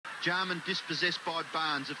Jarman dispossessed by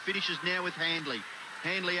Barnes. It finishes now with Handley.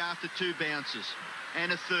 Handley after 2 bounces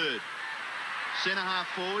and a third. Centre half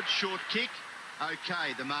forward, short kick.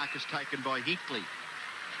 Okay, the mark is taken by Hinkley.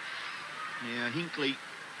 Now, Hinkley,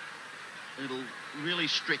 it'll really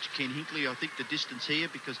stretch Ken Hinkley, I think, the distance here,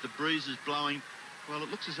 because the breeze is blowing. Well, it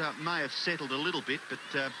looks as though it may have settled a little bit, but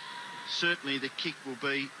certainly the kick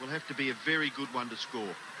will have to be a very good one to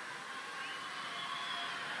score.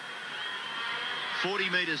 40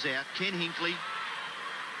 metres out, Ken Hinkley.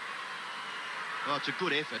 Oh, it's a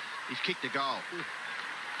good effort. He's kicked a goal.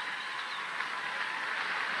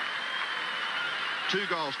 2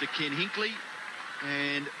 goals to Ken Hinkley,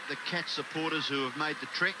 and the Cats supporters who have made the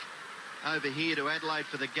trek over here to Adelaide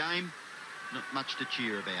for the game, not much to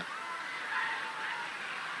cheer about.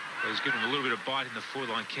 Well, he's given a little bit of bite in the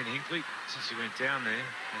forward line, Ken Hinkley, since he went down there.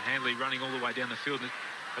 And Handley running all the way down the field. And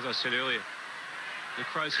as I said earlier, the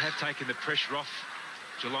Crows have taken the pressure off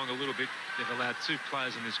Geelong a little bit. They've allowed 2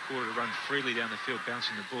 players in this quarter to run freely down the field,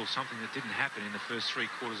 bouncing the ball, something that didn't happen in the first 3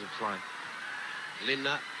 quarters of play.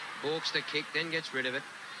 Lindner balks the kick, then gets rid of it.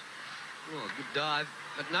 Oh, good dive,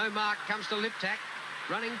 but no mark. Comes to Liptak.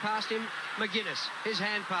 Running past him, McGuinness. His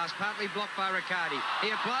hand pass, partly blocked by Riccardi.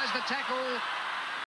 He applies the tackle,